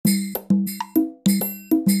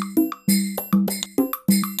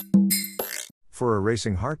For a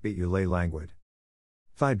racing heartbeat you lay languid.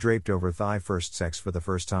 Thigh draped over thigh, first sex for the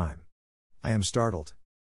first time. I am startled.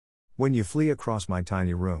 When you flee across my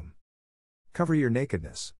tiny room. Cover your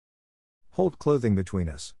nakedness. Hold clothing between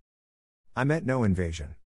us. I meant no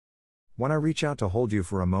invasion. When I reach out to hold you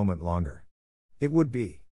for a moment longer. It would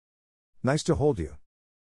be nice to hold you.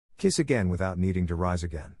 Kiss again without needing to rise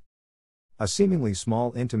again. A seemingly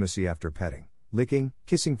small intimacy after petting, licking,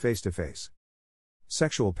 kissing face to face.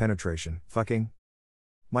 Sexual penetration, fucking.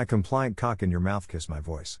 My compliant cock in your mouth, kiss my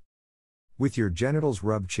voice. With your genitals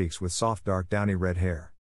rub cheeks with soft dark downy red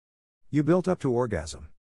hair. You built up to orgasm.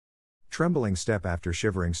 Trembling step after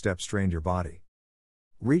shivering step strained your body.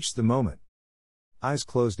 Reached the moment. Eyes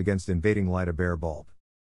closed against invading light, a bare bulb.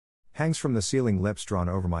 Hangs from the ceiling, lips drawn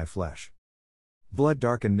over my flesh. Blood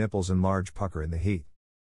darkened nipples and large pucker in the heat.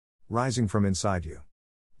 Rising from inside you.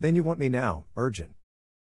 Then you want me now, urgent.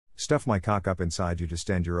 Stuff my cock up inside you to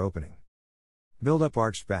stand your opening. Build up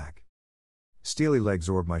arched back. Steely legs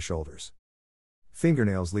orb my shoulders.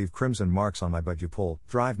 Fingernails leave crimson marks on my butt, you pull,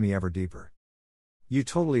 drive me ever deeper. You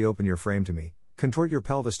totally open your frame to me, contort your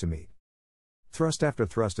pelvis to meet. Thrust after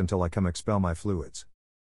thrust until I come, expel my fluids.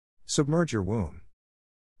 Submerge your womb.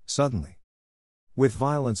 Suddenly. With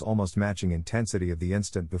violence almost matching intensity of the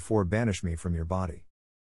instant before, banish me from your body.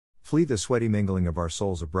 Flee the sweaty mingling of our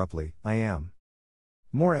souls abruptly. I am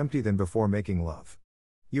more empty than before making love.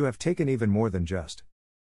 You have taken even more than just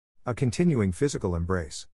a continuing physical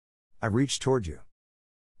embrace. I reach toward you.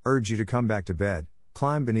 Urge you to come back to bed,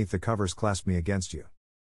 climb beneath the covers, clasp me against you.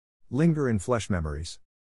 Linger in flesh memories.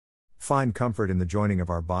 Find comfort in the joining of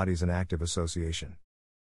our bodies, an active association.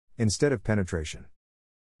 Instead of penetration.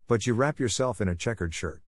 But you wrap yourself in a checkered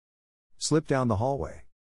shirt. Slip down the hallway.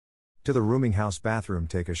 To the rooming house bathroom,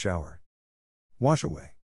 take a shower. Wash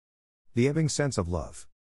away the ebbing sense of love.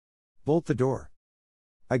 Bolt the door.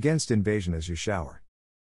 Against invasion as you shower.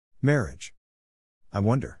 Marriage. I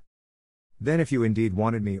wonder. Then if you indeed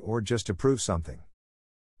wanted me, or just to prove something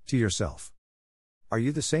to yourself. Are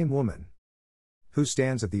you the same woman who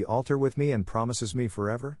stands at the altar with me and promises me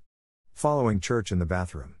forever? Following church in the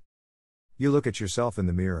bathroom. You look at yourself in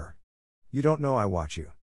the mirror. You don't know I watch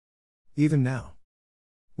you. Even now.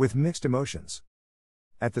 With mixed emotions.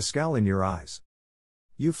 At the scowl in your eyes.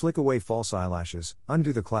 You flick away false eyelashes,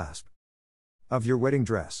 undo the clasp of your wedding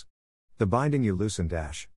dress. The binding you loosen,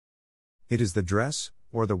 dash. It is the dress,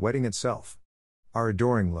 or the wedding itself. Our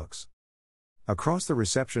adoring looks across the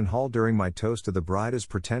reception hall during my toast to the bride, as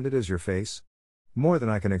pretended as your face. More than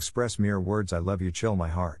I can express, mere words I love you chill my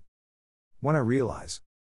heart. When I realize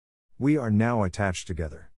we are now attached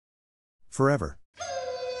together. Forever.